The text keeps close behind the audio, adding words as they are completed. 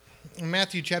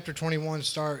Matthew chapter 21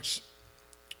 starts.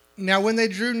 Now when they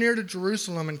drew near to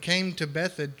Jerusalem and came to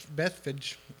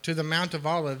Bethphage, to the Mount of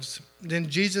Olives, then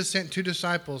Jesus sent 2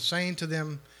 disciples, saying to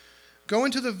them, Go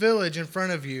into the village in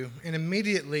front of you, and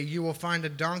immediately you will find a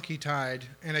donkey tied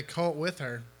and a colt with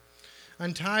her.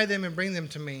 Untie them and bring them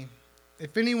to me.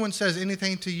 If anyone says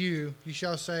anything to you, you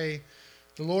shall say,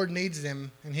 The Lord needs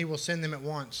them, and he will send them at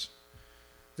once.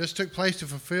 This took place to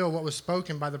fulfill what was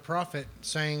spoken by the prophet,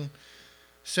 saying,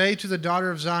 Say to the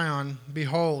daughter of Zion,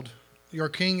 Behold, your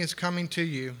king is coming to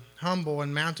you, humble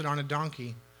and mounted on a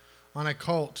donkey, on a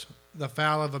colt, the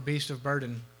foal of a beast of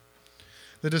burden.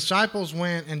 The disciples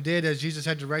went and did as Jesus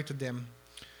had directed them.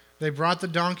 They brought the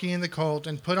donkey and the colt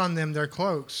and put on them their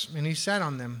cloaks, and he sat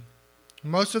on them.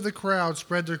 Most of the crowd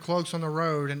spread their cloaks on the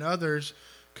road, and others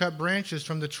cut branches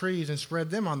from the trees and spread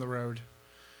them on the road.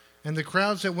 And the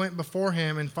crowds that went before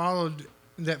him and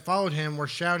followed him were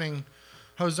shouting,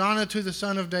 Hosanna to the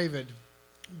Son of David.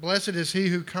 Blessed is he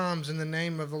who comes in the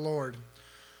name of the Lord.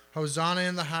 Hosanna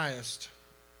in the highest.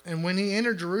 And when he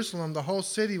entered Jerusalem, the whole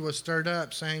city was stirred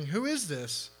up, saying, Who is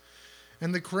this?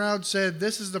 And the crowd said,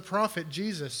 This is the prophet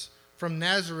Jesus from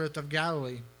Nazareth of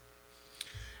Galilee.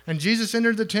 And Jesus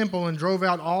entered the temple and drove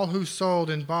out all who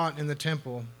sold and bought in the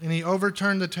temple. And he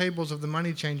overturned the tables of the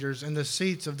money changers and the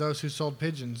seats of those who sold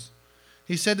pigeons.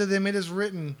 He said to them, It is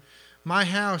written, My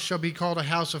house shall be called a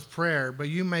house of prayer, but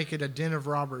you make it a den of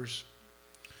robbers.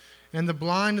 And the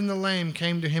blind and the lame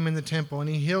came to him in the temple, and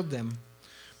he healed them.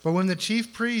 But when the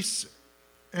chief priests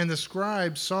and the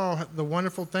scribes saw the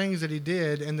wonderful things that he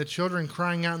did, and the children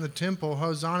crying out in the temple,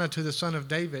 Hosanna to the Son of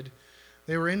David,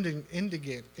 they were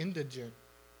indignant.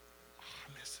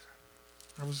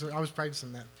 I was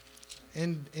practicing that.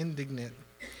 Indignant.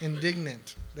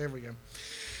 There we go.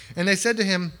 And they said to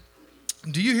him,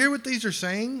 Do you hear what these are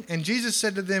saying? And Jesus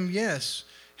said to them, Yes.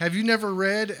 Have you never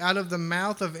read, Out of the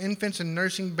mouth of infants and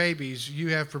nursing babies you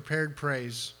have prepared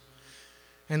praise?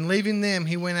 And leaving them,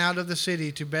 he went out of the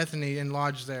city to Bethany and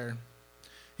lodged there.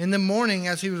 In the morning,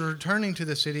 as he was returning to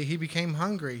the city, he became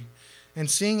hungry. And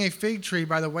seeing a fig tree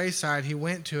by the wayside, he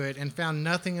went to it and found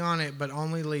nothing on it but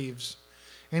only leaves.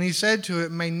 And he said to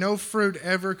it, May no fruit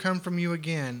ever come from you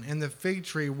again. And the fig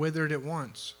tree withered at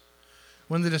once.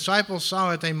 When the disciples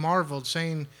saw it, they marveled,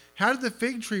 saying, How did the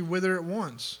fig tree wither at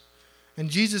once? And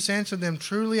Jesus answered them,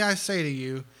 Truly I say to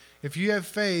you, if you have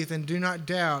faith and do not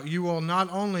doubt, you will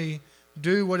not only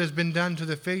do what has been done to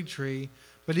the fig tree,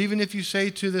 but even if you say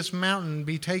to this mountain,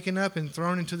 Be taken up and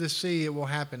thrown into the sea, it will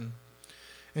happen.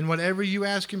 And whatever you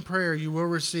ask in prayer, you will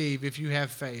receive if you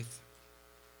have faith.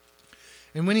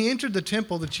 And when he entered the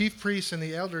temple, the chief priests and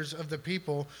the elders of the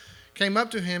people came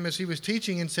up to him as he was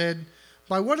teaching and said,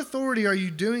 By what authority are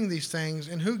you doing these things,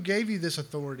 and who gave you this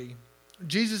authority?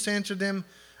 Jesus answered them,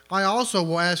 I also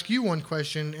will ask you one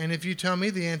question, and if you tell me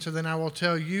the answer, then I will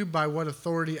tell you by what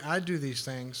authority I do these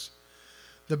things.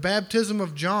 The baptism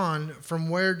of John, from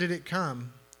where did it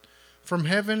come? From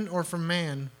heaven or from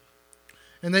man?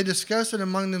 And they discussed it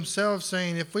among themselves,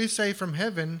 saying, If we say from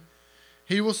heaven,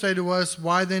 he will say to us,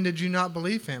 Why then did you not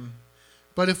believe him?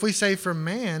 But if we say from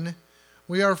man,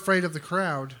 we are afraid of the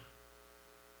crowd,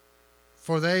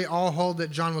 for they all hold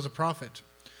that John was a prophet.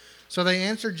 So they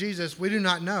answered Jesus, We do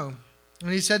not know.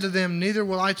 And he said to them, Neither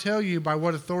will I tell you by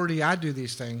what authority I do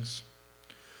these things.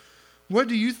 What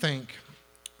do you think?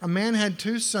 A man had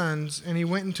 2 sons, and he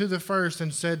went into the first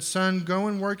and said, Son, go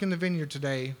and work in the vineyard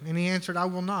today. And he answered, I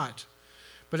will not.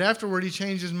 But afterward he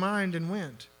changed his mind and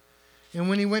went. And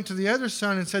when he went to the other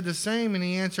son and said the same, and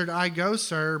he answered, I go,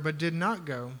 sir, but did not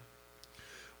go.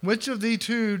 Which of the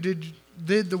 2 did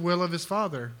the will of his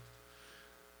father?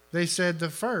 They said, The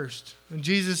first. And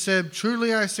Jesus said,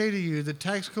 Truly I say to you, the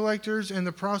tax collectors and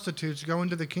the prostitutes go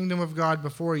into the kingdom of God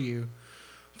before you.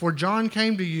 For John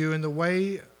came to you in the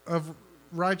way of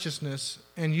righteousness,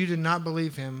 and you did not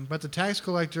believe him, but the tax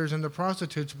collectors and the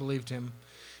prostitutes believed him.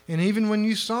 And even when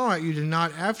you saw it, you did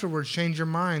not afterwards change your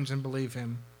minds and believe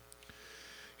him.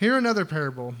 Hear another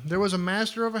parable. There was a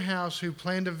master of a house who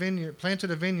planted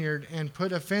a vineyard and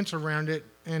put a fence around it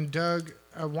and dug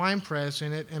a winepress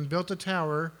in it and built a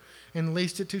tower and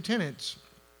leased it to tenants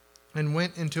and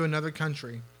went into another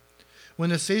country. When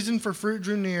the season for fruit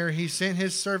drew near, he sent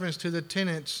his servants to the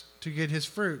tenants to get his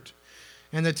fruit.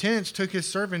 And the tenants took his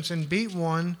servants and beat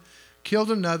one, killed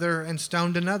another, and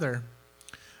stoned another.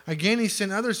 Again he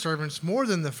sent other servants more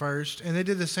than the first, and they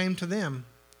did the same to them.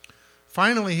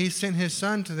 Finally he sent his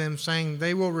son to them, saying,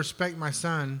 They will respect my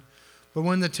son. But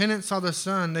when the tenants saw the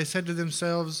son, they said to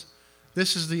themselves,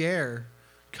 This is the heir.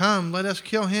 Come, let us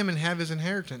kill him and have his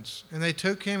inheritance. And they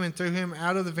took him and threw him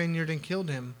out of the vineyard and killed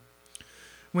him.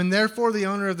 When therefore the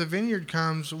owner of the vineyard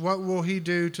comes, what will he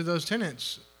do to those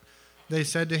tenants? They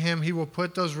said to him, "He will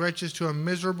put those wretches to a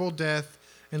miserable death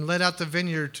and let out the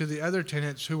vineyard to the other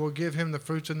tenants who will give him the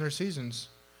fruits in their seasons."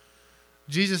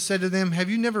 Jesus said to them, "Have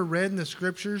you never read in the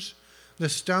scriptures, the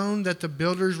stone that the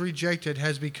builders rejected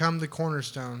has become the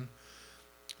cornerstone.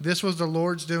 This was the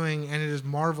Lord's doing, and it is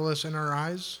marvelous in our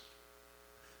eyes?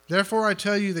 Therefore I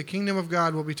tell you, the kingdom of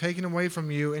God will be taken away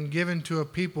from you and given to a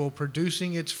people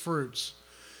producing its fruits.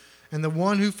 And the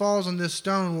one who falls on this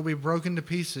stone will be broken to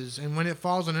pieces, and when it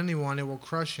falls on anyone, it will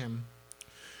crush him."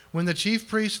 When the chief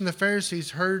priests and the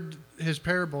Pharisees heard his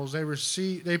parables,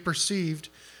 they perceived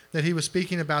that he was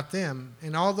speaking about them.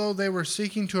 And although they were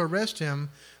seeking to arrest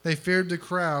him, they feared the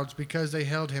crowds because they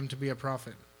held him to be a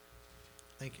prophet.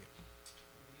 Thank you.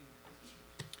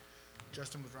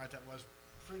 Justin was right. That was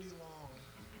pretty long.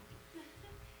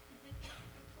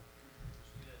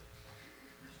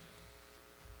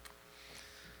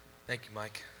 Thank you,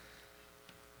 Mike.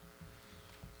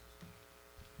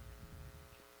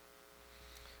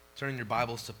 Turning your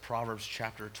Bibles to Proverbs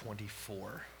chapter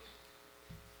 24.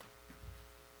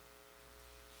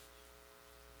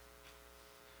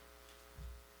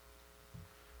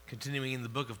 Continuing in the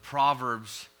book of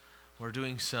Proverbs, we're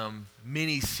doing some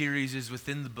mini-series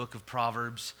within the book of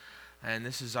Proverbs. And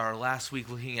this is our last week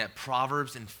looking at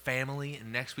Proverbs and family.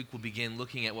 And next week we'll begin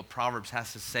looking at what Proverbs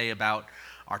has to say about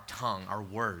our tongue, our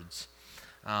words.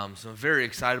 So I'm very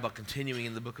excited about continuing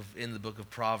in the book of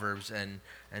Proverbs and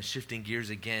shifting gears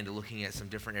again to looking at some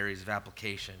different areas of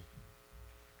application.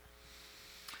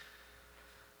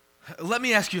 Let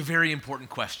me ask you a very important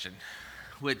question,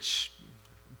 which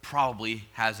probably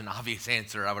has an obvious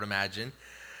answer, I would imagine,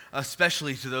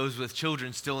 especially to those with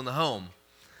children still in the home.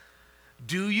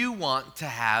 Do you want to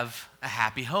have a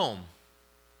happy home?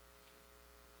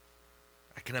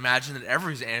 I can imagine that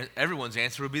everyone's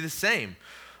answer would be the same.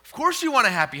 Of course you want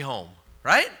a happy home,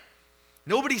 right?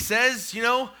 Nobody says,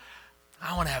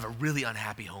 I want to have a really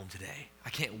unhappy home today.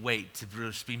 I can't wait to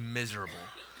just be miserable.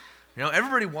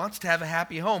 Everybody wants to have a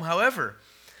happy home. However,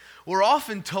 we're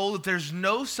often told that there's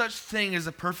no such thing as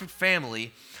a perfect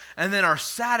family, and then are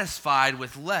satisfied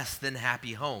with less than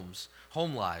happy home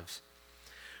lives.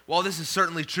 While this is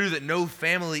certainly true that no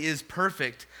family is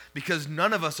perfect, because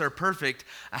none of us are perfect,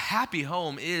 a happy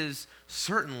home is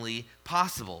certainly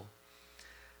possible.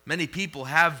 Many people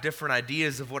have different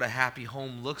ideas of what a happy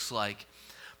home looks like.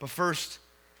 But first,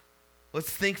 let's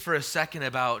think for a second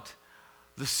about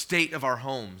the state of our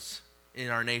homes in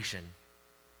our nation.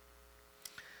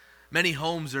 Many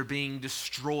homes are being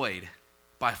destroyed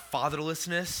by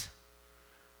fatherlessness,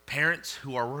 parents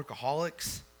who are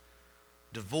workaholics,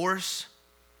 divorce,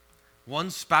 one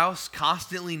spouse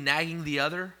constantly nagging the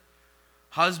other,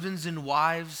 husbands and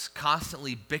wives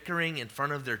constantly bickering in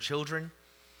front of their children,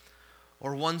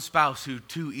 or one spouse who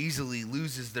too easily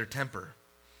loses their temper.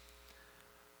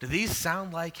 Do these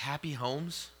sound like happy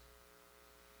homes?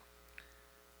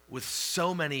 With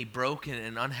so many broken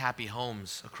and unhappy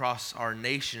homes across our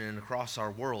nation and across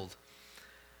our world,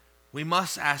 we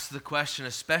must ask the question,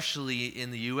 especially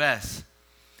in the U.S.,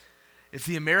 if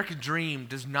the American dream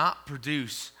does not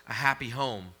produce a happy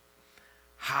home,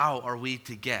 how are we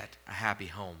to get a happy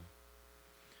home?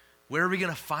 Where are we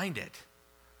going to find it?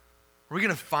 Are we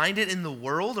going to find it in the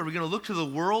world? Are we going to look to the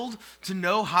world to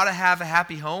know how to have a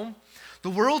happy home? The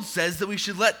world says that we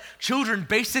should let children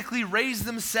basically raise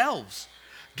themselves.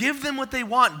 Give them what they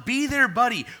want. Be their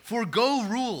buddy. Forgo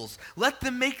rules. Let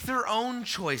them make their own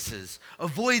choices.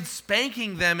 Avoid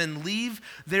spanking them and leave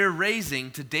their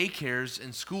raising to daycares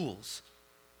and schools.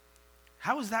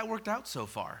 How has that worked out so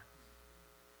far?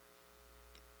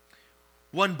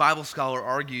 One Bible scholar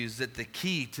argues that the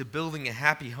key to building a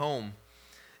happy home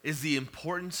is the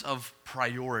importance of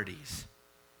priorities.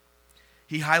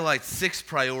 He highlights 6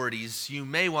 priorities. You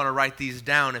may want to write these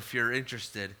down if you're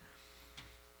interested.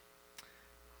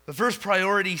 The first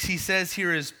priority he says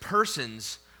here is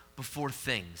persons before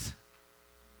things.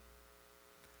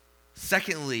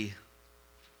 Secondly,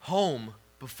 home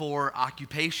before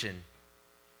occupation.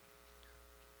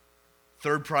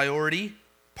 Third priority,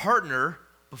 partner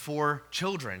before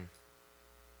children.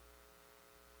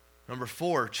 Number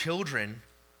 4, children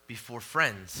before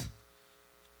friends.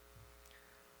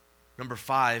 Number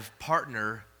 5,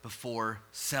 partner before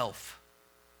self.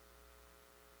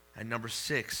 And number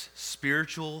 6,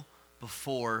 spiritual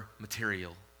before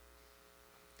material.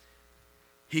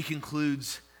 He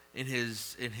concludes in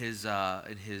his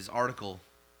article,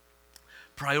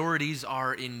 priorities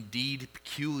are indeed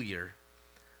peculiar,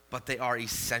 but they are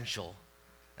essential,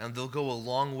 and they'll go a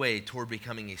long way toward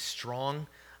becoming a strong,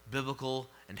 biblical,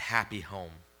 and happy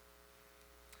home.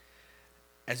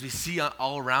 As we see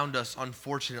all around us,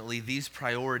 unfortunately, these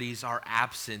priorities are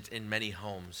absent in many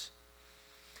homes.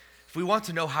 If we want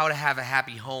to know how to have a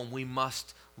happy home, we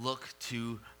must look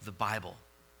to the Bible.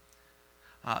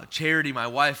 Charity, my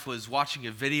wife, was watching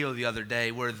a video the other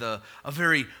day where a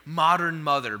very modern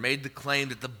mother made the claim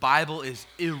that the Bible is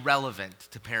irrelevant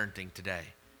to parenting today.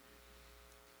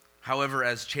 However,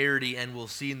 as Charity, and we'll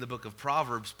see in the book of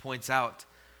Proverbs, points out,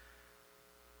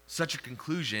 such a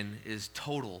conclusion is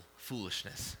total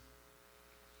foolishness.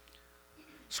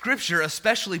 Scripture,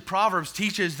 especially Proverbs,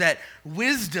 teaches that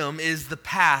wisdom is the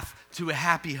path to a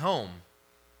happy home.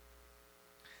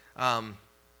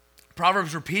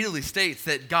 Proverbs repeatedly states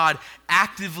that God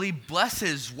actively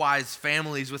blesses wise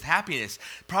families with happiness.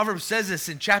 Proverbs says this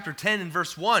in chapter 10 and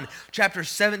verse 1, chapter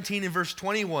 17 and verse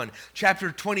 21,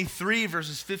 chapter 23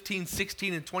 verses 15,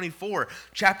 16, and 24,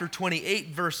 chapter 28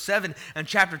 verse 7, and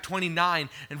chapter 29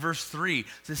 and verse 3.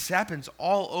 This happens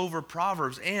all over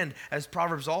Proverbs, and as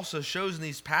Proverbs also shows in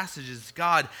these passages,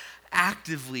 God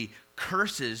actively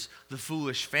curses the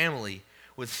foolish family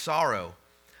with sorrow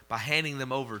by handing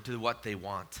them over to what they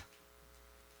want.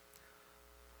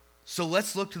 So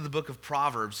let's look to the book of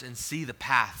Proverbs and see the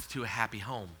path to a happy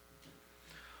home.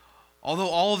 Although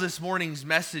all of this morning's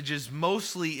message is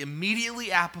mostly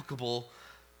immediately applicable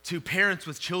to parents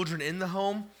with children in the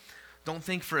home, don't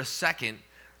think for a second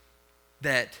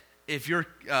that if your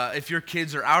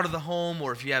kids are out of the home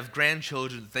or if you have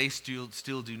grandchildren, they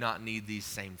still do not need these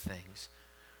same things.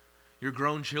 Your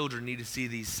grown children need to see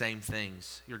these same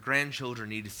things. Your grandchildren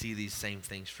need to see these same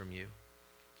things from you.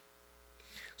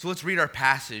 So let's read our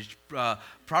passage,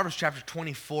 Proverbs chapter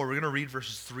 24. We're going to read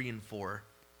verses 3 and 4.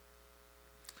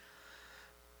 It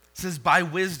says, "By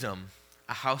wisdom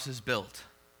a house is built,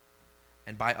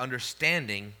 and by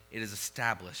understanding it is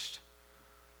established.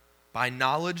 By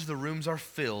knowledge the rooms are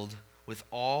filled with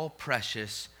all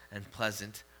precious and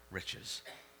pleasant riches."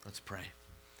 Let's pray.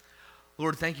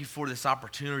 Lord, thank you for this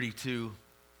opportunity to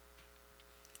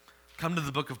come to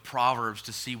the book of Proverbs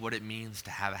to see what it means to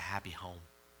have a happy home.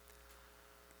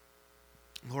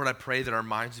 Lord, I pray that our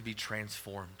minds would be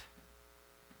transformed,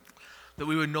 that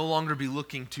we would no longer be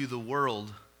looking to the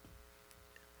world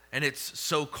and its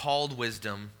so-called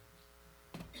wisdom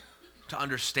to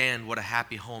understand what a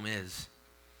happy home is.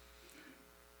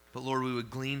 But Lord, we would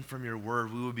glean from your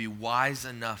word. We would be wise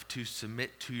enough to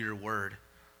submit to your word,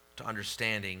 to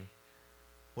understanding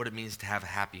what it means to have a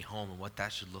happy home and what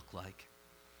that should look like.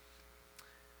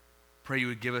 Pray you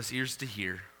would give us ears to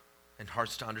hear and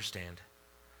hearts to understand.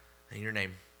 In your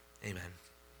name, amen.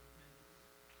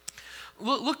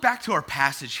 Look back to our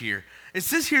passage here. It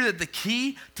says here that the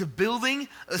key to building,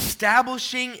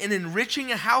 establishing, and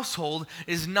enriching a household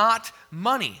is not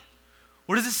money.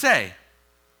 What does it say?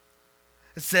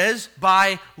 It says,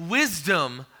 by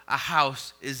wisdom a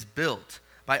house is built.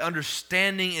 By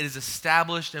understanding it is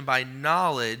established, and by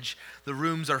knowledge the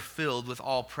rooms are filled with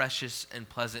all precious and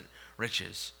pleasant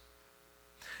riches.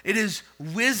 It is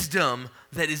wisdom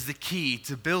that is the key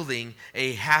to building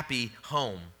a happy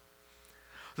home.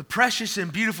 The precious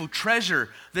and beautiful treasure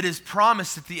that is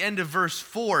promised at the end of verse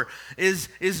 4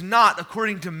 is not,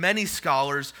 according to many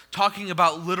scholars, talking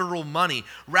about literal money.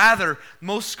 Rather,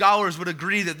 most scholars would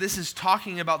agree that this is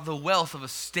talking about the wealth of a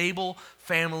stable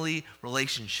family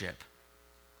relationship.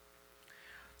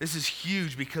 This is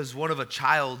huge because one of a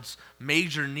child's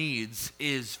major needs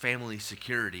is family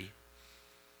security.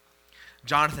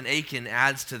 Jonathan Aiken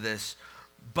adds to this,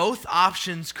 both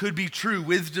options could be true.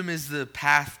 Wisdom is the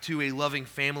path to a loving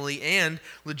family and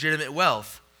legitimate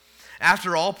wealth.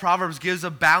 After all, Proverbs gives a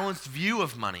balanced view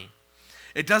of money.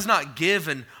 It does not give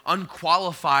an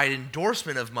unqualified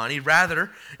endorsement of money. Rather,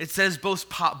 it says both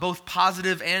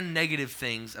positive and negative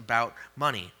things about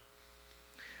money.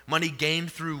 Money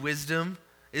gained through wisdom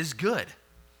is good.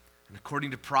 And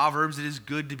according to Proverbs, it is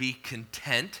good to be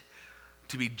content,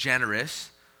 to be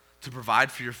generous, to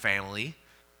provide for your family,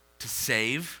 to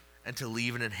save, and to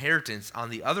leave an inheritance. On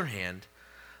the other hand,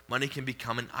 money can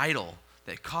become an idol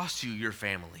that costs you your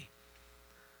family.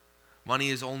 Money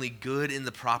is only good in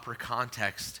the proper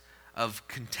context of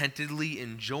contentedly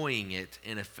enjoying it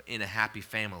in a happy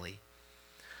family.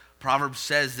 Proverbs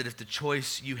says that if the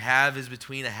choice you have is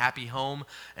between a happy home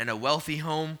and a wealthy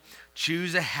home,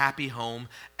 choose a happy home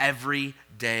every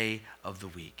day of the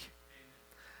week.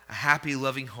 A happy,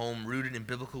 loving home rooted in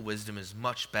biblical wisdom is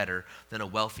much better than a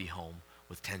wealthy home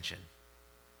with tension.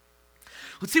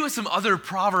 Let's see what some other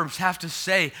Proverbs have to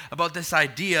say about this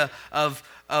idea of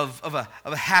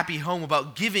a happy home,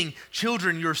 about giving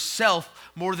children yourself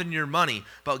more than your money,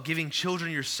 about giving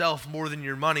children yourself more than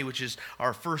your money, which is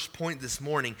our first point this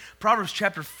morning. Proverbs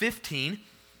chapter 15,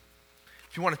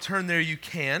 if you want to turn there, you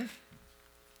can.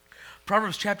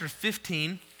 Proverbs chapter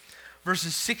 15,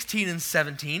 verses 16 and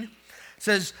 17. It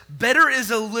says, better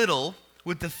is a little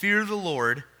with the fear of the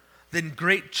Lord than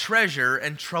great treasure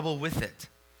and trouble with it.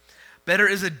 Better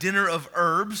is a dinner of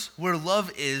herbs where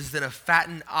love is than a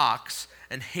fattened ox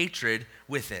and hatred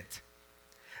with it.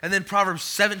 And then Proverbs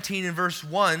 17 and verse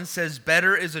 1 says,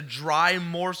 better is a dry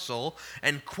morsel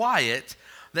and quiet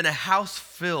than a house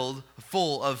full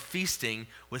of feasting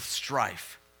with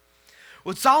strife.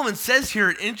 What Solomon says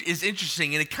here is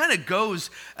interesting, and it kind of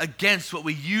goes against what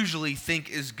we usually think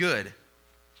is good.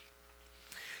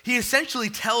 He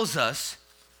essentially tells us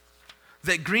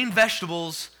that green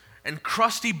vegetables and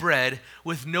crusty bread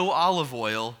with no olive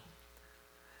oil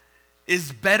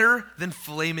is better than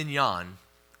filet mignon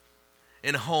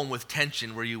in a home with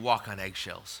tension where you walk on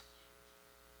eggshells.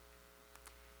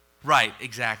 Right,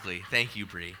 exactly. Thank you,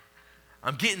 Bree.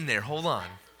 I'm getting there. Hold on.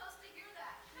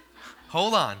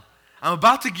 Hold on. I'm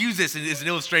about to use this as an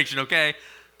illustration, okay?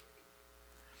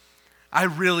 I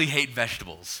really hate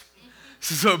vegetables.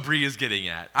 This is what Bree is getting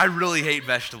at. I really hate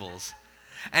vegetables.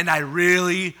 And I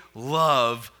really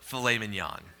love filet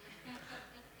mignon.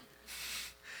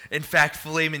 In fact,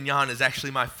 filet mignon is actually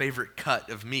my favorite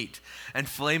cut of meat. And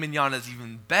filet mignon is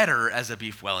even better as a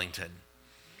beef Wellington.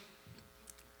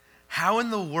 How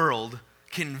in the world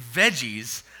can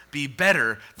veggies be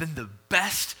better than the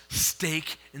best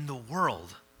steak in the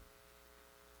world?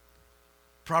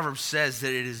 Proverbs says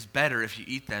that it is better if you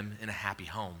eat them in a happy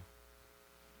home.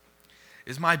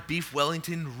 Is my beef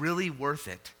Wellington really worth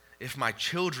it if my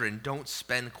children don't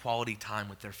spend quality time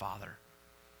with their father?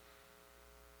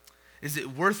 Is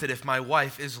it worth it if my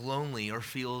wife is lonely or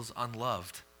feels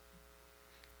unloved?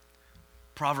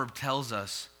 Proverb tells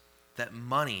us that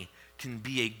money can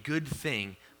be a good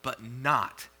thing, but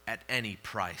not at any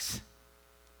price.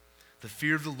 The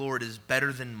fear of the Lord is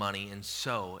better than money, and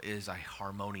so is a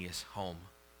harmonious home.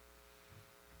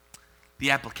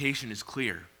 The application is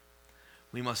clear.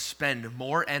 We must spend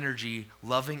more energy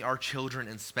loving our children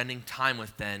and spending time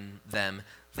with them than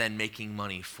making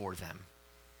money for them.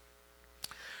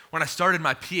 When I started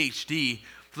my PhD,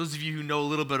 for those of you who know a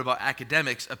little bit about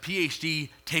academics, a PhD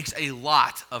takes a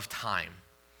lot of time.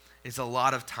 It's a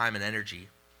lot of time and energy.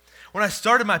 When I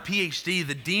started my PhD,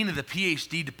 the dean of the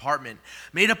PhD department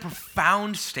made a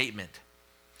profound statement.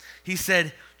 He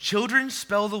said, children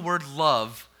spell the word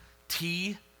love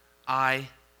T-I-M-E.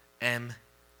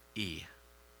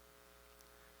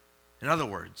 In other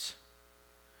words,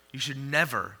 you should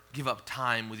never give up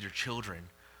time with your children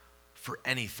for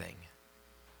anything,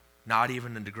 not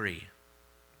even a degree.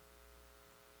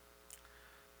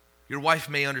 Your wife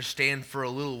may understand for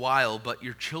a little while, but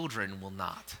your children will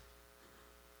not.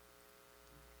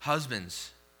 Husbands,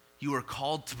 you are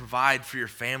called to provide for your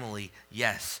family,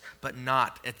 yes, but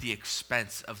not at the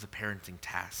expense of the parenting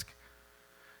task.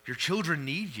 Your children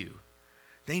need you.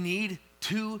 They need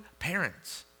two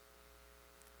parents.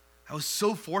 I was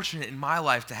so fortunate in my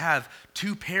life to have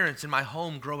two parents in my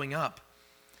home growing up.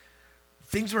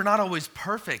 Things were not always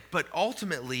perfect, but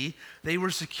ultimately they were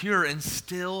secure and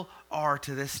still are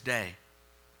to this day.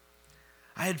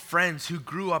 I had friends who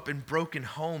grew up in broken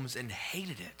homes and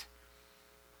hated it.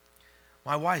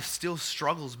 My wife still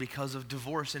struggles because of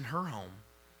divorce in her home.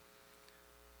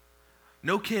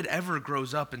 No kid ever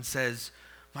grows up and says,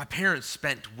 my parents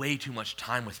spent way too much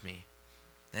time with me,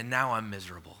 and now I'm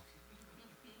miserable.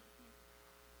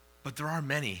 But there are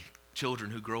many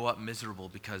children who grow up miserable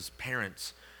because a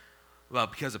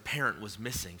parent was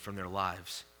missing from their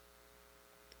lives.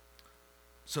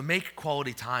 So make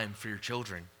quality time for your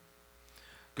children.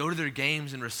 Go to their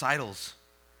games and recitals.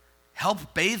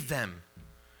 Help bathe them.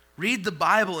 Read the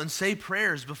Bible and say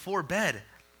prayers before bed.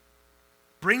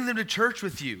 Bring them to church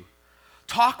with you.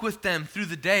 Talk with them through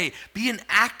the day. Be an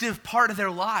active part of their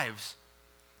lives.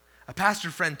 A pastor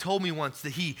friend told me once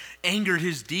that he angered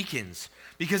his deacons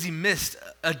because he missed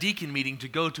a deacon meeting to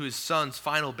go to his son's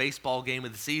final baseball game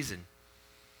of the season.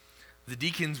 The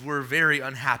deacons were very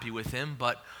unhappy with him,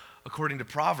 but according to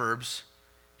Proverbs,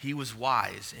 he was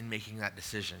wise in making that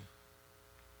decision.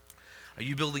 Are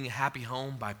you building a happy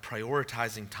home by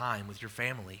prioritizing time with your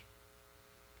family?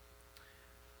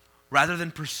 Rather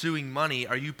than pursuing money,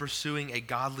 are you pursuing a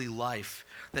godly life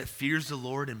that fears the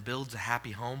Lord and builds a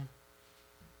happy home?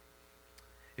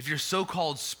 If your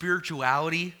so-called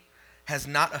spirituality has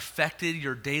not affected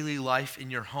your daily life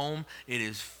in your home, it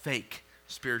is fake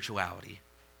spirituality.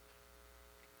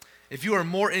 If you are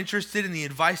more interested in the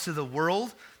advice of the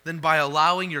world than by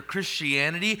allowing your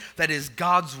Christianity, that is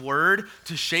God's word,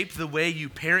 to shape the way you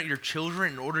parent your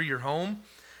children and order your home,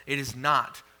 it is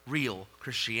not real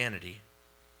Christianity.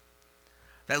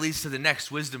 That leads to the next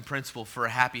wisdom principle for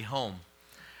a happy home.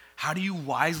 How do you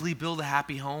wisely build a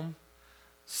happy home?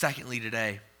 Secondly,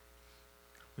 today,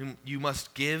 You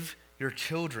must give your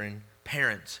children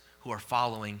parents who are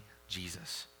following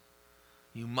Jesus.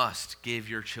 You must give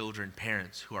your children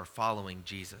parents who are following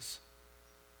Jesus.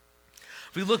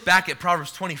 If we look back at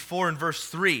Proverbs 24 and verse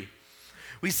 3,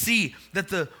 we see that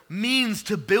the means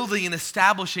to building and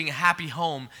establishing a happy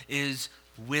home is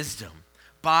wisdom.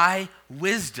 By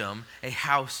wisdom, a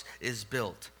house is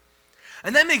built.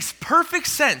 And that makes perfect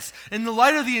sense in the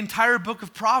light of the entire book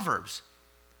of Proverbs.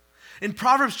 In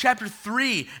Proverbs chapter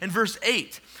 3 and verse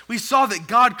 8, we saw that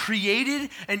God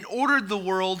created and ordered the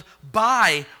world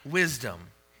by wisdom.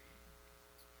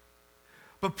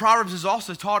 But Proverbs has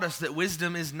also taught us that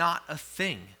wisdom is not a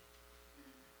thing.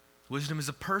 Wisdom is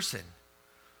a person,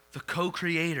 the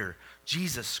co-creator,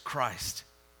 Jesus Christ.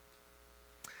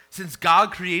 Since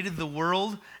God created the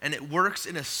world and it works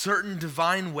in a certain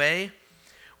divine way,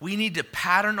 we need to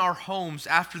pattern our homes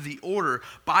after the order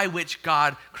by which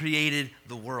God created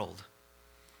the world.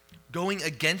 Going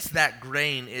against that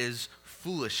grain is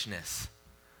foolishness.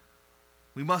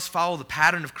 We must follow the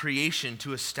pattern of creation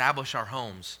to establish our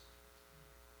homes.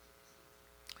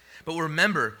 But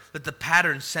remember that the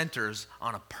pattern centers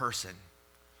on a person,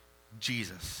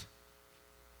 Jesus.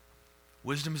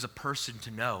 Wisdom is a person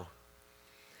to know.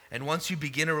 And once you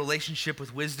begin a relationship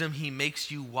with wisdom, he makes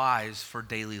you wise for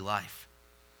daily life.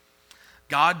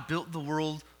 God built the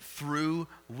world through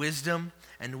wisdom,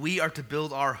 and we are to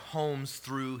build our homes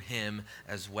through him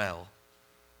as well.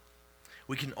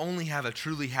 We can only have a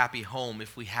truly happy home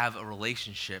if we have a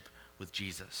relationship with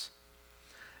Jesus.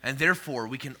 And therefore,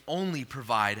 we can only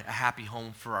provide a happy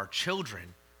home for our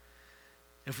children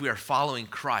if we are following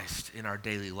Christ in our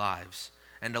daily lives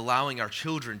and allowing our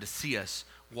children to see us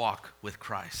walk with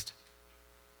Christ.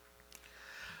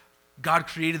 God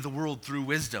created the world through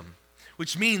wisdom,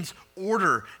 which means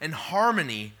order and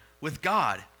harmony with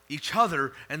God, each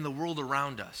other, and the world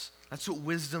around us. That's what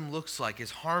wisdom looks like,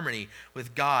 is harmony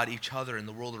with God, each other, and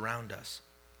the world around us.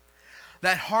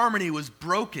 That harmony was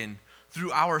broken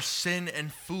through our sin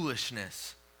and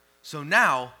foolishness. So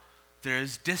now there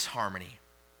is disharmony.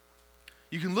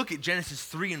 You can look at Genesis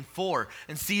 3 and 4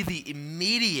 and see the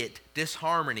immediate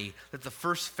disharmony that the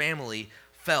first family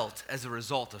felt as a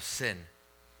result of sin.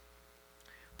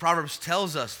 Proverbs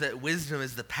tells us that wisdom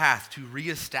is the path to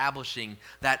reestablishing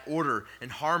that order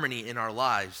and harmony in our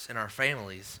lives and our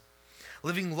families.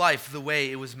 Living life the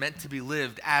way it was meant to be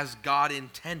lived as God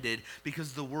intended,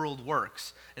 because the world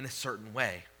works in a certain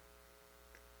way.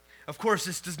 Of course,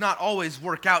 this does not always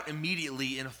work out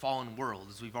immediately in a fallen world,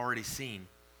 as we've already seen.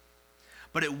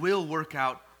 But it will work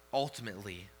out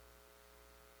ultimately.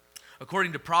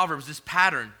 According to Proverbs, this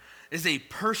pattern is a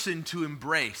person to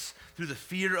embrace through the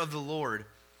fear of the Lord.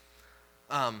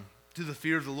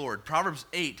 Proverbs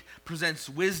 8 presents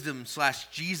wisdom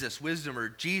or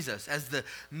Jesus, as the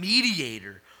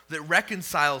mediator that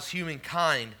reconciles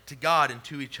humankind to God and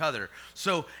to each other.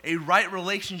 So a right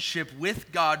relationship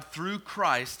with God through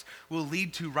Christ will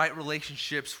lead to right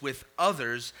relationships with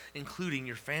others, including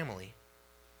your family.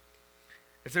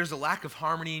 If there's a lack of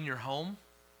harmony in your home,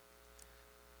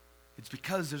 it's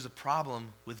because there's a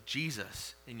problem with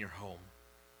Jesus in your home.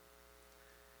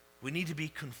 We need to be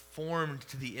conformed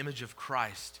to the image of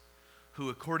Christ, who,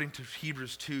 according to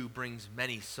Hebrews 2, brings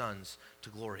many sons to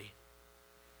glory.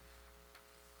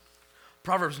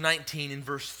 Proverbs 19 in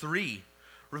verse 3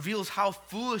 reveals how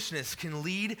foolishness can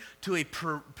lead to a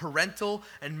parental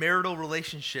and marital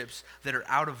relationships that are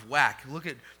out of whack. Look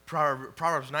at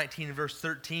Proverbs 19 in verse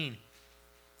 13.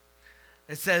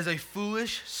 It says, "A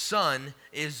foolish son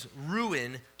is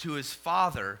ruin to his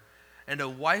father, and a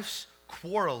wife's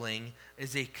quarreling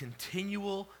is a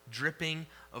continual dripping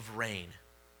of rain."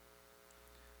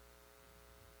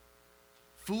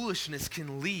 Foolishness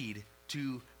can lead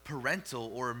to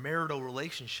parental or marital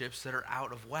relationships that are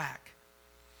out of whack.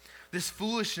 This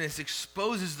foolishness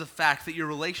exposes the fact that your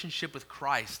relationship with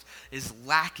Christ is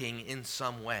lacking in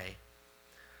some way.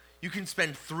 You can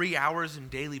spend 3 hours in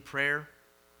daily prayer.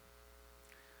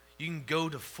 You can go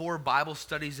to 4 Bible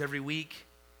studies every week.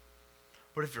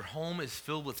 But if your home is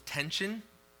filled with tension,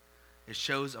 it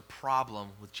shows a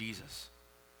problem with Jesus.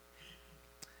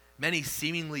 Many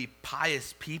seemingly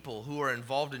pious people who are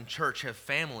involved in church have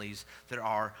families that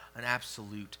are an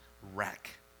absolute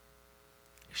wreck.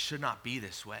 It should not be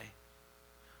this way.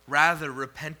 Rather,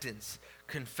 repentance,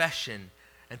 confession,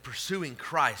 and pursuing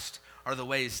Christ are the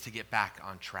ways to get back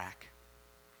on track.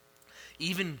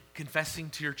 Even confessing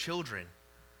to your children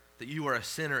that you are a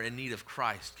sinner in need of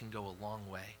Christ can go a long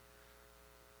way.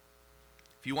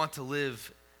 If you want to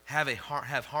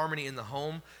have harmony in the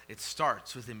home, it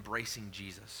starts with embracing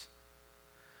Jesus.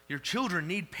 Your children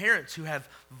need parents who have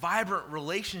vibrant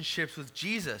relationships with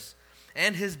Jesus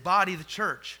and his body, the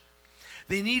church.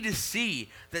 They need to see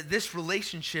that this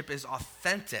relationship is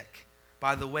authentic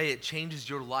by the way it changes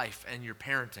your life and your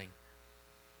parenting.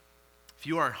 If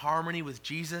you are in harmony with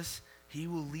Jesus, he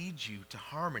will lead you to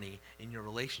harmony in your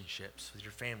relationships with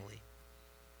your family.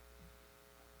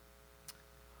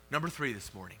 Number 3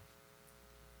 this morning.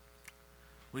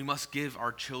 We must give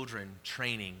our children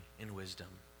training in wisdom.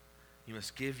 You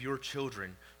must give your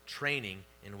children training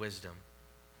in wisdom.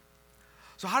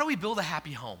 So how do we build a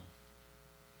happy home?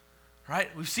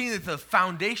 Right? We've seen that the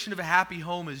foundation of a happy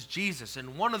home is Jesus.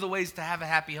 And one of the ways to have a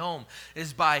happy home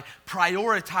is by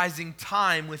prioritizing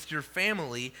time with your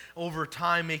family over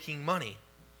time making money.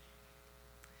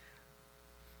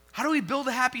 How do we build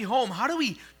a happy home? How do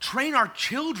we train our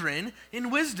children in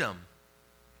wisdom?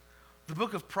 The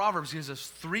book of Proverbs gives us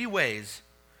 3 ways.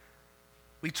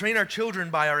 We train our children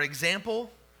by our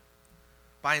example,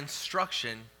 by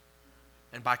instruction,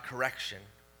 and by correction.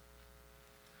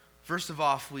 First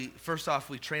off, we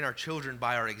train our children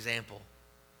by our example.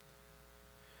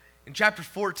 In chapter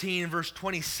 14, verse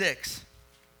 26,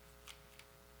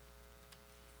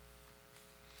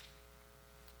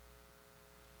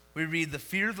 we read, in the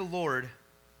fear of the Lord,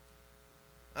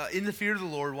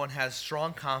 one has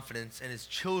strong confidence, and his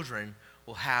children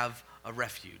will have a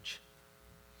refuge.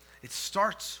 It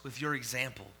starts with your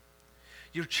example.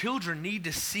 Your children need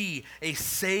to see a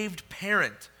saved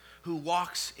parent who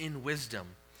walks in wisdom.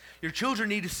 Your children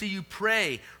need to see you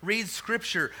pray, read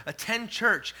scripture, attend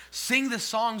church, sing the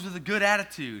songs with a good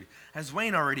attitude, as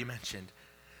Wayne already mentioned.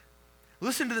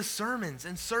 Listen to the sermons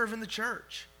and serve in the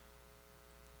church.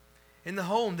 In the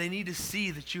home, they need to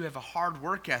see that you have a hard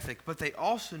work ethic, but they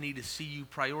also need to see you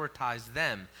prioritize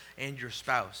them and your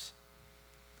spouse.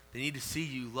 They need to see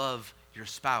you love your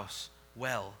spouse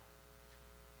well.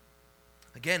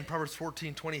 Again, Proverbs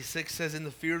 14:26 says, in the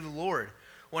fear of the Lord,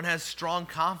 one has strong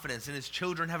confidence, and his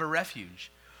children have a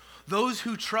refuge. Those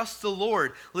who trust the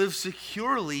Lord live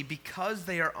securely because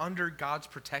they are under God's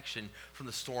protection from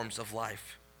the storms of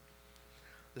life.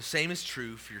 The same is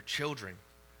true for your children.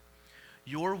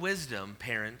 Your wisdom,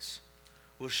 parents,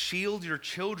 will shield your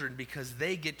children because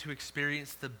they get to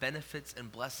experience the benefits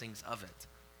and blessings of it.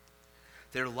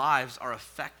 Their lives are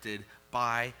affected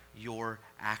by your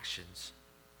actions.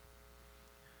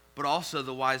 But also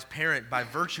the wise parent, by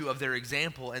virtue of their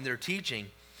example and their teaching,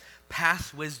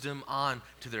 pass wisdom on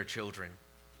to their children.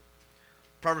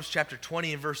 Proverbs chapter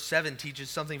 20 and verse 7 teaches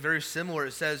something very similar.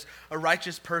 It says, a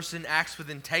righteous person acts with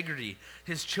integrity.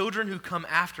 His children who come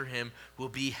after him will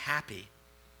be happy.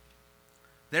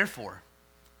 Therefore,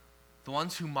 the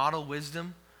ones who model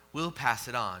wisdom will pass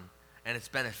it on and its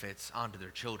benefits onto their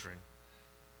children.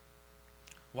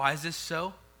 Why is this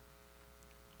so?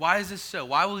 Why is this so?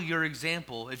 Why will your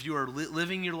example, if you are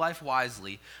living your life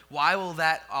wisely, why will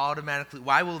that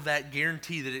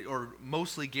guarantee that it, or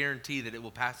mostly guarantee that it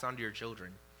will pass on to your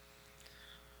children?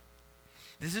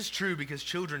 This is true because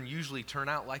children usually turn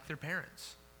out like their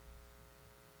parents.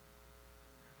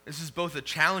 This is both a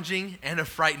challenging and a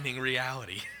frightening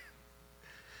reality.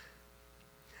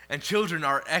 And children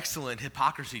are excellent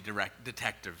hypocrisy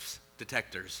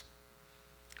detectors.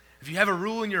 If you have a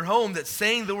rule in your home that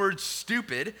saying the word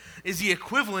stupid is the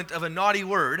equivalent of a naughty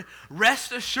word,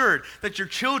 rest assured that your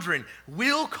children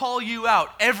will call you out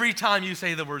every time you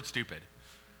say the word stupid.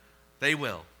 They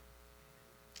will.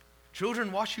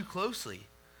 Children watch you closely,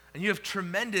 and you have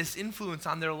tremendous influence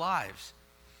on their lives.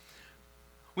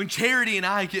 When Charity and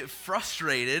I get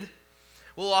frustrated,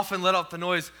 we'll often let out the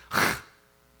noise,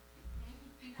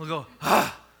 we'll go,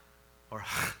 or,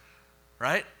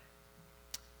 right?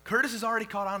 Curtis has already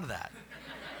caught on to that.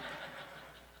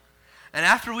 And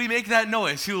after we make that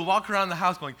noise, he will walk around the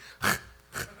house going,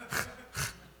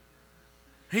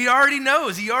 he already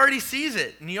knows, he already sees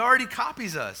it, and he already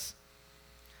copies us.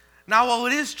 Now, while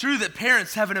it is true that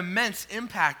parents have an immense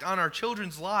impact on our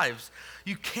children's lives,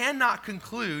 you cannot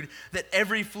conclude that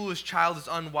every foolish child is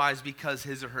unwise because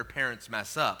his or her parents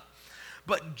mess up.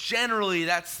 But generally,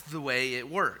 that's the way it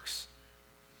works.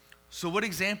 So what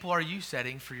example are you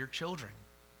setting for your children?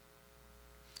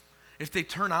 If they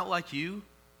turn out like you,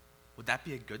 would that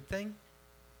be a good thing?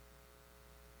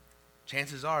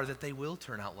 Chances are that they will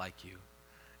turn out like you.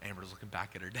 Amber's looking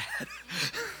back at her dad.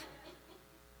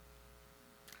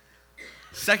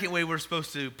 Second way we're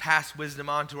supposed to pass wisdom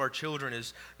on to our children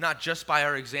is not just by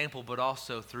our example, but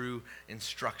also through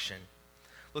instruction.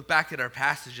 Look back at our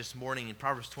passage this morning in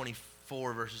Proverbs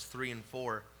 24, verses 3 and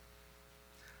 4.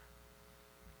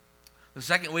 The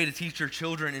second way to teach your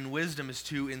children in wisdom is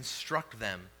to instruct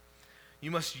them.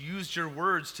 You must use your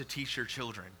words to teach your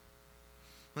children.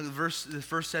 Look, the verse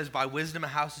says, by wisdom a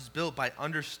house is built, by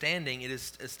understanding it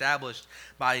is established,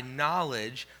 by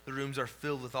knowledge the rooms are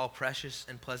filled with all precious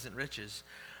and pleasant riches.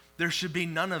 There should be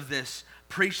none of this.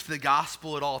 Preach the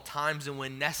gospel at all times, and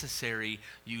when necessary,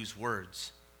 use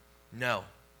words. No.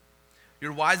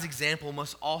 Your wise example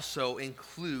must also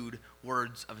include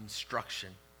words of instruction.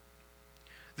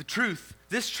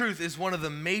 This truth is one of the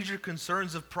major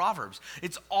concerns of Proverbs.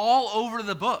 It's all over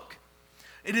the book.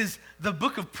 The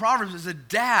book of Proverbs is a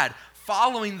dad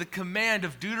following the command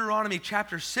of Deuteronomy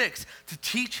chapter 6 to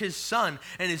teach his son,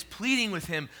 and is pleading with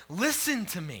him, listen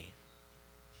to me.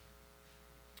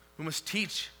 We must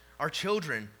teach our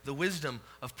children the wisdom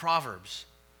of Proverbs.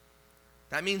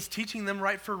 That means teaching them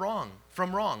right from wrong.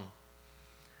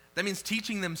 That means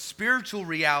teaching them spiritual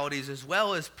realities as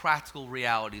well as practical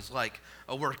realities like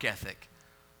a work ethic,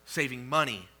 saving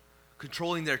money,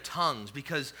 controlling their tongues,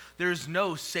 because there is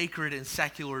no sacred and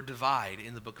secular divide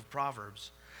in the book of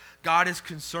Proverbs. God is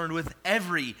concerned with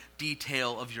every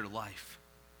detail of your life.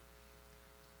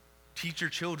 Teach your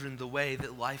children the way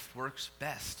that life works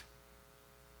best.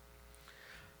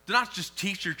 Do not just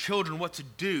teach your children what to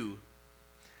do.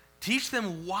 Teach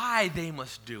them why they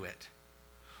must do it.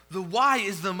 The why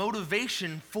is the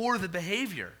motivation for the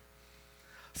behavior.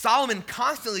 Solomon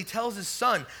constantly tells his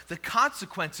son the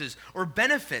consequences or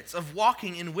benefits of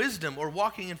walking in wisdom or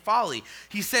walking in folly.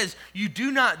 He says, you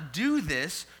do not do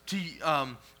this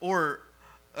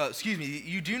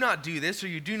you do not do this, or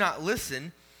you do not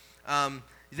listen,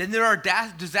 then there are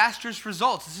disastrous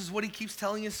results. This is what he keeps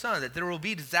telling his son, that there will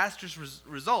be disastrous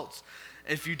results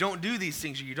if you don't do these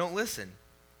things or you don't listen.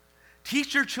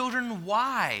 Teach your children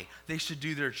why they should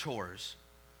do their chores,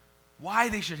 why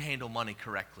they should handle money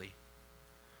correctly,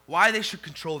 why they should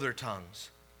control their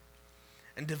tongues,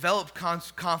 and develop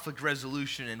conflict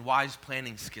resolution and wise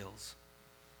planning skills.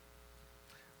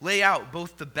 Lay out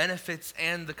both the benefits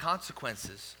and the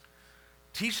consequences.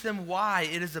 Teach them why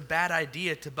it is a bad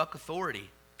idea to buck authority,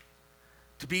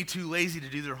 to be too lazy to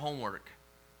do their homework,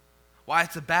 why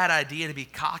it's a bad idea to be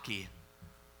cocky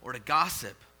or to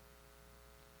gossip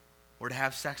or to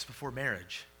have sex before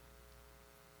marriage.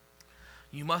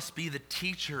 You must be the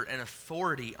teacher and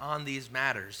authority on these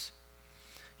matters.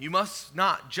 You must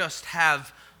not just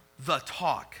have the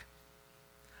talk,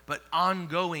 but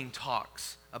ongoing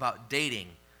talks about dating,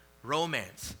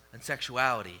 romance, and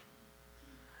sexuality.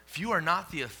 If you are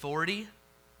not the authority,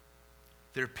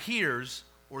 their peers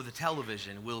or the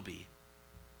television will be.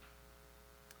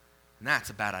 And that's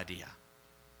a bad idea.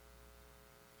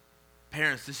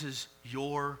 Parents, this is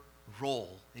your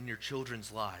role in your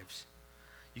children's lives.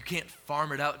 You can't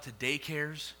farm it out to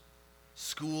daycares,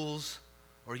 schools,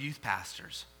 or youth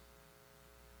pastors.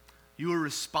 You are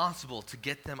responsible to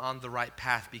get them on the right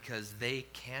path because they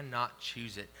cannot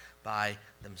choose it by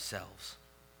themselves.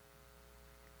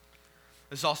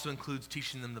 This also includes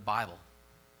teaching them the Bible.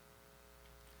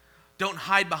 Don't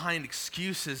hide behind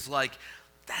excuses like,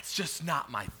 that's just not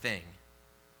my thing.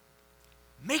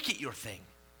 Make it your thing.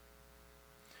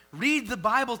 Read the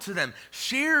Bible to them.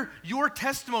 Share your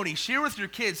testimony. Share with your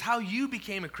kids how you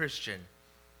became a Christian.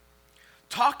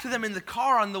 Talk to them in the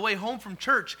car on the way home from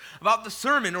church about the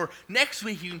sermon, or next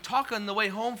week you can talk on the way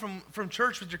home from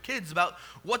church with your kids about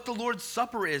what the Lord's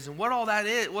Supper is and what all that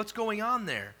is, what's going on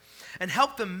there, and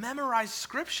help them memorize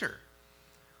Scripture.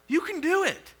 You can do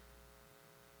it.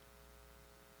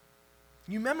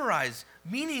 You memorize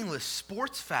meaningless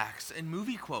sports facts and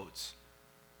movie quotes.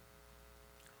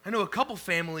 I know a couple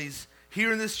families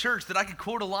here in this church that I could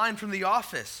quote a line from The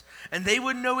Office, and they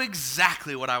would know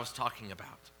exactly what I was talking about.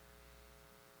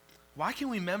 Why can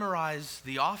we memorize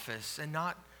The Office and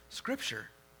not Scripture?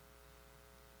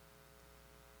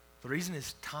 The reason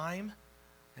is time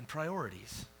and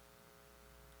priorities.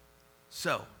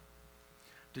 So,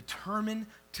 determine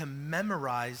to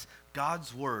memorize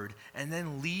God's Word and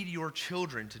then lead your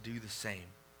children to do the same.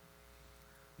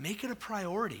 Make it a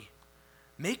priority.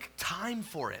 Make time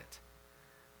for it.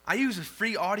 I use a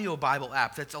free audio Bible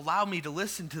app that's allowed me to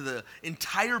listen to the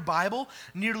entire Bible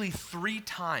nearly 3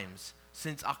 times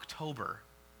since October,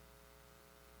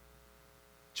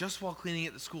 just while cleaning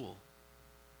at the school.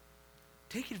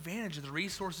 Take advantage of the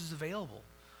resources available.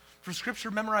 For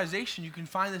Scripture memorization, you can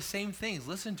find the same things.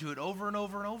 Listen to it over and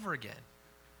over and over again.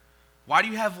 Why do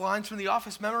you have lines from The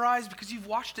Office memorized? Because you've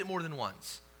watched it more than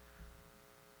once.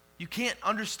 You can't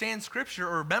understand Scripture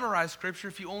or memorize Scripture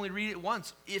if you only read it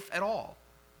once, if at all.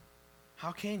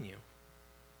 How can you?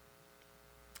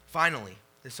 Finally,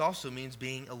 this also means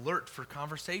being alert for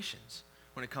conversations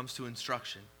when it comes to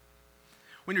instruction.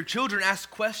 When your children ask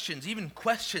questions, even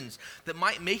questions that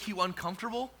might make you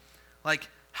uncomfortable, like,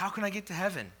 how can I get to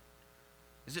heaven?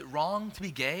 Is it wrong to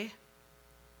be gay?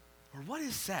 Or what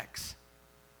is sex?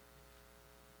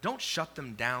 Don't shut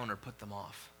them down or put them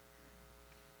off.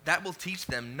 That will teach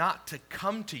them not to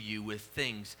come to you with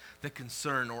things that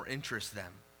concern or interest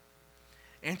them.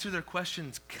 Answer their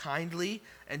questions kindly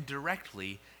and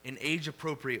directly in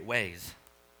age-appropriate ways.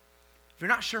 If you're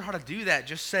not sure how to do that,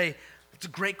 just say, "It's a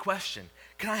great question.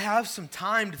 Can I have some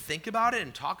time to think about it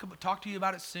and talk to you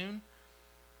about it soon?"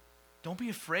 Don't be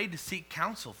afraid to seek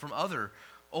counsel from other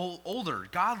older,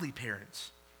 godly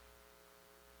parents.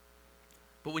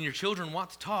 But when your children want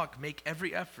to talk, make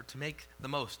every effort to make the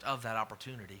most of that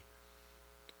opportunity.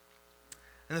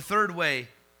 And the third way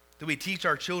that we teach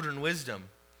our children wisdom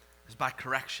is by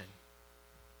correction.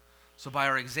 So by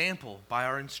our example, by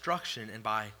our instruction, and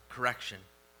by correction.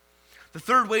 The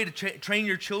third way to train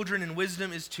your children in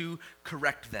wisdom is to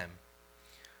correct them.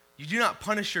 You do not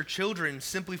punish your children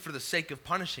simply for the sake of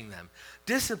punishing them.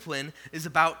 Discipline is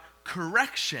about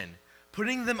correction,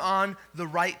 putting them on the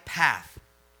right path.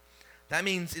 That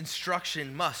means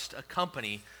instruction must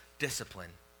accompany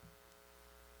discipline.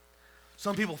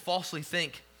 Some people falsely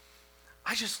think,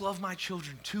 "I just love my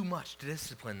children too much to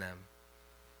discipline them."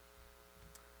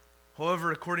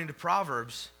 However, according to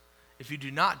Proverbs, if you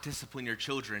do not discipline your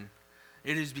children,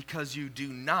 it is because you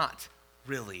do not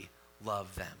really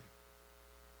love them.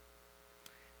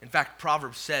 In fact,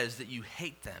 Proverbs says that you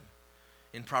hate them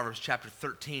in Proverbs chapter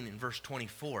 13 and verse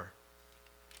 24.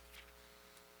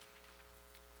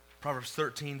 Proverbs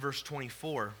 13, verse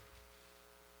 24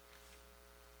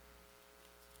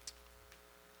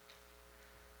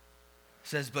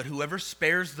 says, "But whoever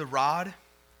spares the rod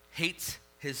hates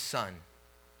his son,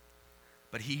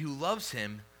 but he who loves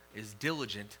him is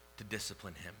diligent to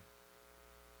discipline him."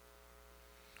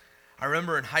 I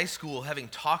remember in high school having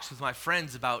talks with my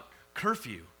friends about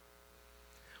curfew.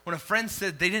 When a friend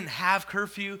said they didn't have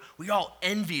curfew, we all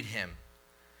envied him.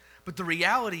 But the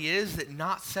reality is that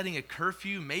not setting a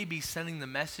curfew may be sending the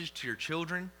message to your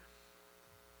children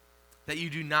that you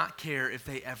do not care if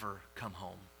they ever come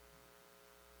home.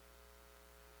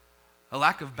 A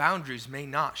lack of boundaries may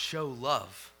not show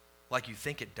love like you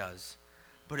think it does,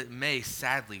 but it may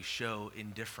sadly show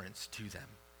indifference to them.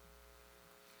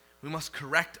 We must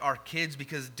correct our kids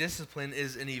because discipline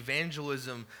is an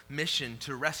evangelism mission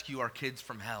to rescue our kids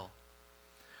from hell.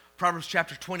 Proverbs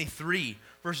chapter 23,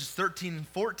 verses 13 and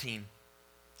 14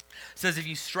 says, "If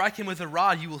you strike him with a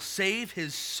rod, you will save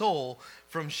his soul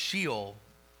from Sheol."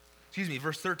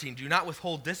 Verse 13, "Do not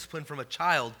withhold discipline from a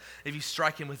child. If you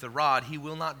strike him with a rod, he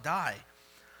will not die."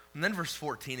 And then verse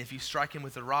 14, "If you strike him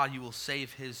with a rod, you will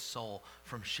save his soul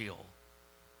from Sheol."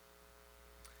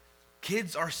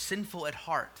 Kids are sinful at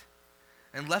heart,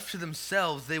 and left to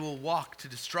themselves, they will walk to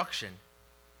destruction.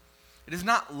 It is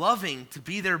not loving to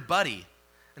be their buddy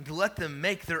and to let them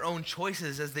make their own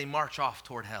choices as they march off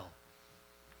toward hell.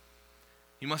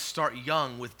 You must start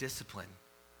young with discipline.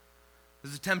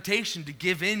 There's a temptation to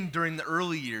give in during the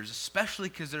early years, especially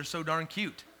because they're so darn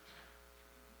cute.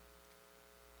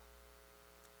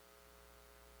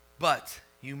 But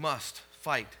you must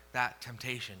fight that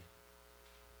temptation.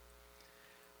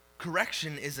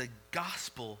 Correction is a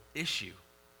gospel issue.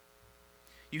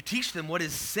 You teach them what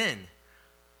is sin,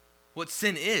 what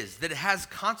sin is, that it has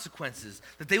consequences,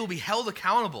 that they will be held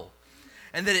accountable,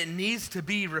 and that it needs to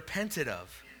be repented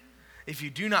of. If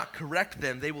you do not correct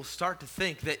them, they will start to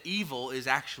think that evil is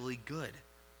actually good.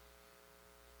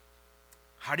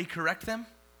 How do you correct them?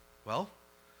 Well,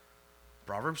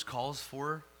 Proverbs calls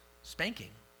for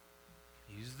spanking.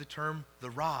 He uses the term the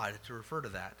rod to refer to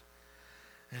that.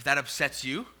 And if that upsets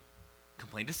you,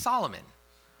 complain to Solomon,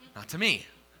 not to me.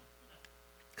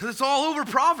 Because it's all over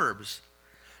Proverbs.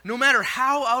 No matter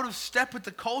how out of step with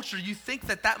the culture you think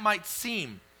that might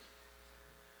seem.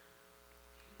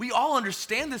 We all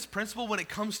understand this principle when it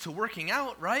comes to working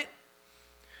out, right?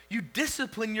 You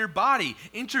discipline your body,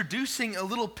 introducing a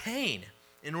little pain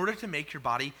in order to make your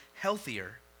body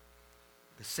healthier.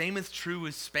 The same is true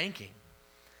with spanking.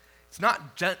 It's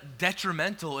not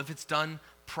detrimental if it's done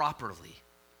properly.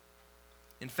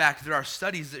 In fact, there are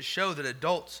studies that show that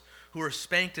adults who are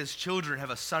spanked as children have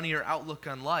a sunnier outlook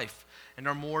on life and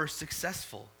are more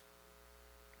successful.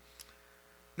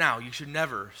 Now, you should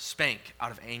never spank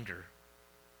out of anger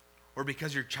or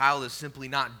because your child is simply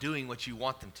not doing what you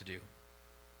want them to do.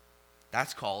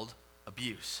 That's called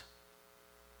abuse.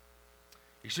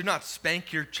 You should not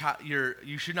spank you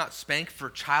should not spank for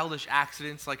childish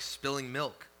accidents like spilling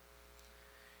milk.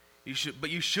 But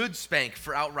you should spank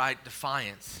for outright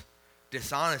defiance,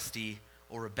 dishonesty,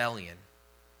 or rebellion.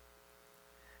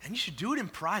 And you should do it in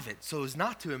private so as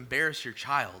not to embarrass your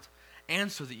child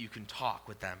and so that you can talk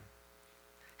with them.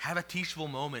 Have a teachable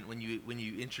moment when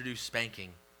you introduce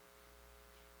spanking.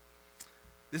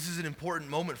 this is an important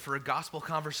moment for a gospel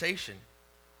conversation.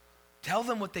 Tell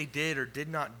them what they did or did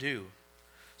not do.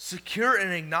 Secure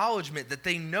an acknowledgement that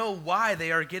they know why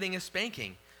they are getting a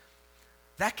spanking.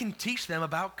 That can teach them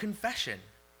about confession.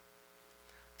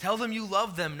 Tell them you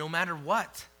love them no matter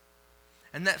what,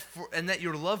 and that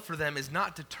your love for them is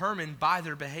not determined by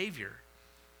their behavior.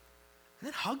 And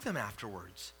then hug them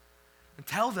afterwards and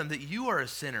tell them that you are a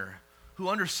sinner who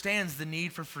understands the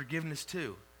need for forgiveness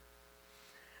too.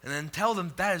 And then tell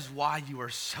them that is why you are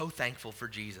so thankful for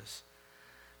Jesus,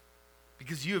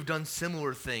 because you have done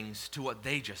similar things to what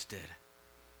they just did.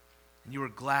 And you are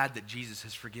glad that Jesus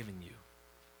has forgiven you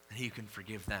and he can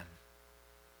forgive them.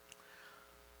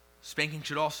 Spanking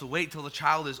should also wait till the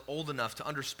child is old enough to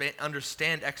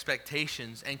understand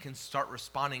expectations and can start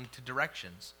responding to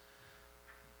directions.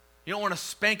 You don't want to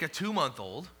spank a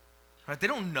 2-month-old, right? They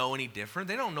don't know any different.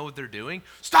 They don't know what they're doing.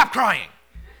 Stop crying,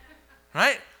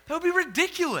 right? That would be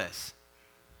ridiculous.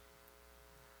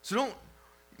 So don't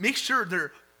make sure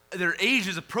their age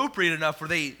is appropriate enough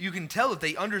where you can tell that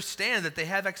they understand that they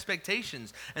have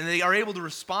expectations and they are able to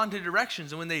respond to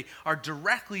directions. And when they are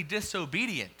directly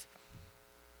disobedient,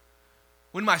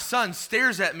 when my son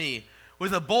stares at me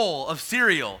with a bowl of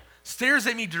cereal, stares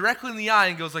at me directly in the eye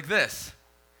and goes like this,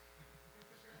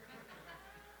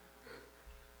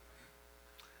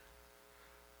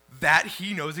 that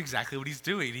he knows exactly what he's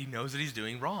doing. He knows that he's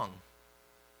doing wrong.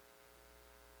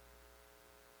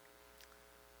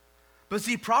 But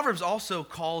see, Proverbs also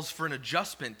calls for an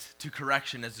adjustment to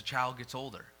correction as the child gets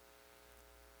older.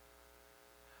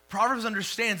 Proverbs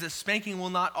understands that spanking will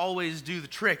not always do the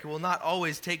trick. It will not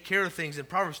always take care of things. In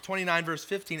Proverbs 29, verse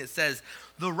 15, it says,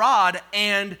 "The rod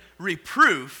and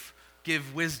reproof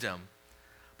give wisdom,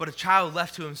 but a child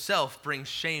left to himself brings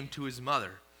shame to his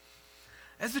mother."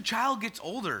 As the child gets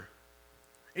older,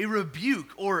 a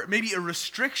rebuke or maybe a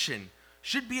restriction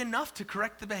should be enough to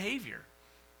correct the behavior.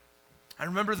 I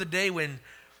remember the day when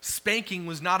spanking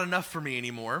was not enough for me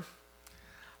anymore.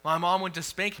 My mom went to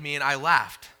spank me and I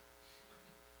laughed.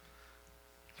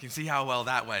 You can see how well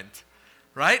that went,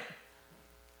 right?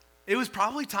 It was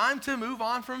probably time to move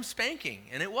on from spanking,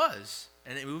 and it was.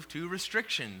 And it moved to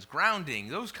restrictions, grounding,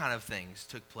 those kind of things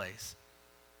took place.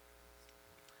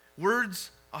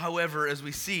 Words, however, as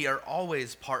we see, are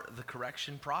always part of the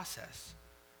correction process.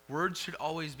 Words should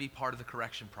always be part of the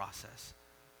correction process.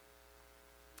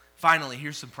 Finally,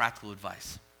 here's some practical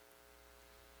advice.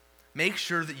 Make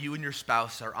sure that you and your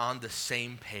spouse are on the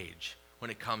same page when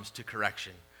it comes to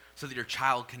correction, so that your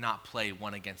child cannot play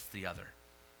one against the other.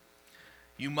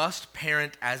 You must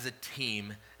parent as a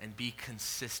team and be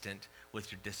consistent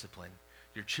with your discipline.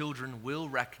 Your children will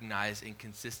recognize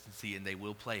inconsistency and they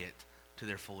will play it to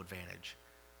their full advantage.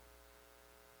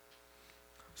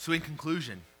 So in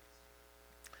conclusion,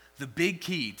 the big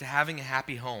key to having a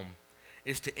happy home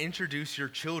is to introduce your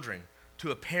children to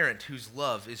a parent whose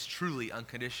love is truly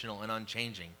unconditional and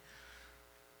unchanging,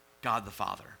 God the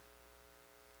Father.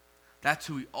 That's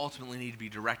who we ultimately need to be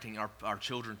directing our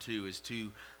children to, is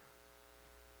to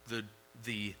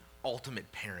the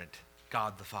ultimate parent,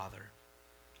 God the Father.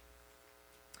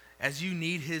 As you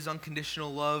need his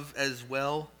unconditional love as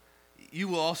well, you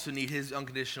will also need his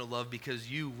unconditional love, because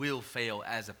you will fail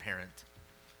as a parent.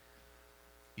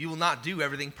 You will not do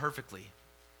everything perfectly,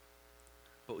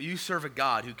 but you serve a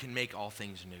God who can make all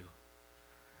things new.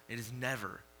 It is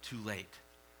never too late.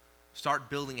 Start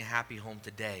building a happy home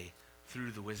today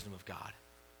through the wisdom of God.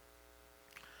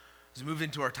 As we move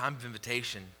into our time of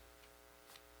invitation,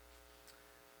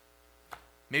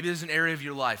 maybe there's an area of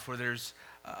your life where there's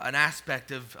an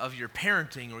aspect of your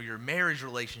parenting or your marriage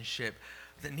relationship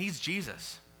that needs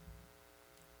Jesus.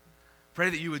 Pray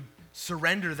that you would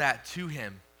surrender that to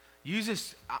him. Use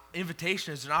this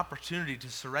invitation as an opportunity to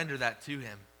surrender that to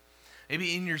him.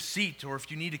 Maybe in your seat, or if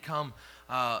you need to come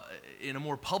in a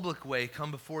more public way,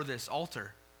 come before this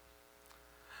altar.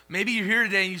 Maybe you're here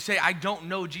today and you say, I don't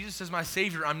know Jesus as my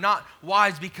Savior. I'm not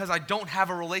wise because I don't have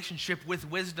a relationship with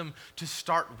wisdom to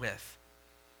start with.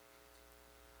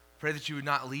 Pray that you would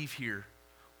not leave here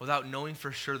without knowing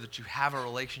for sure that you have a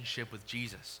relationship with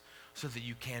Jesus so that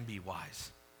you can be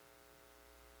wise.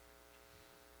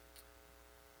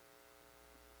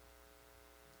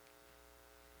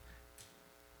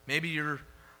 Maybe you're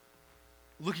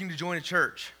looking to join a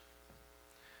church.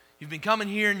 You've been coming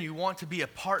here and you want to be a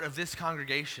part of this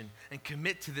congregation and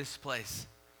commit to this place.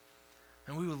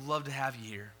 And we would love to have you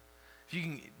here. If you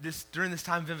can, during this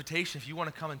time of invitation, if you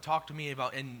want to come and talk to me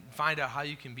about and find out how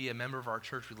you can be a member of our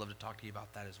church, we'd love to talk to you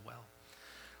about that as well.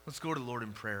 Let's go to the Lord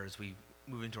in prayer as we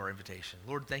move into our invitation.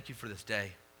 Lord, thank you for this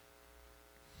day.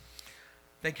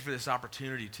 Thank you for this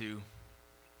opportunity to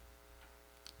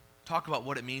talk about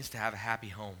what it means to have a happy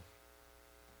home.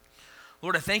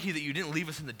 Lord, I thank you that you didn't leave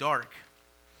us in the dark.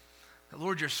 That,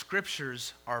 Lord, your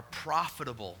scriptures are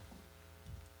profitable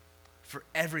for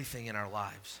everything in our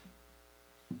lives.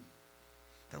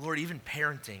 That, Lord, even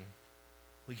parenting,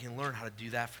 we can learn how to do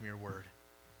that from your word.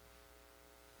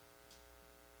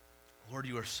 Lord,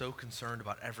 you are so concerned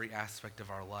about every aspect of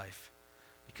our life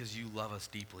because you love us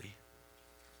deeply.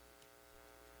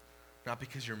 Not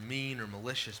because you're mean or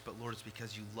malicious, but Lord, it's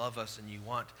because you love us and you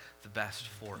want the best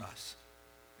for us.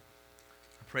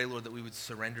 I pray, Lord, that we would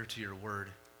surrender to your word,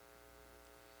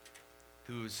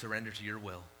 that we would surrender to your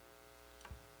will.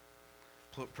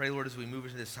 Pray, Lord, as we move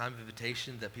into this time of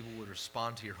invitation, that people would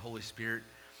respond to your Holy Spirit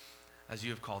as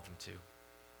you have called them to.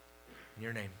 In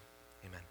your name, amen.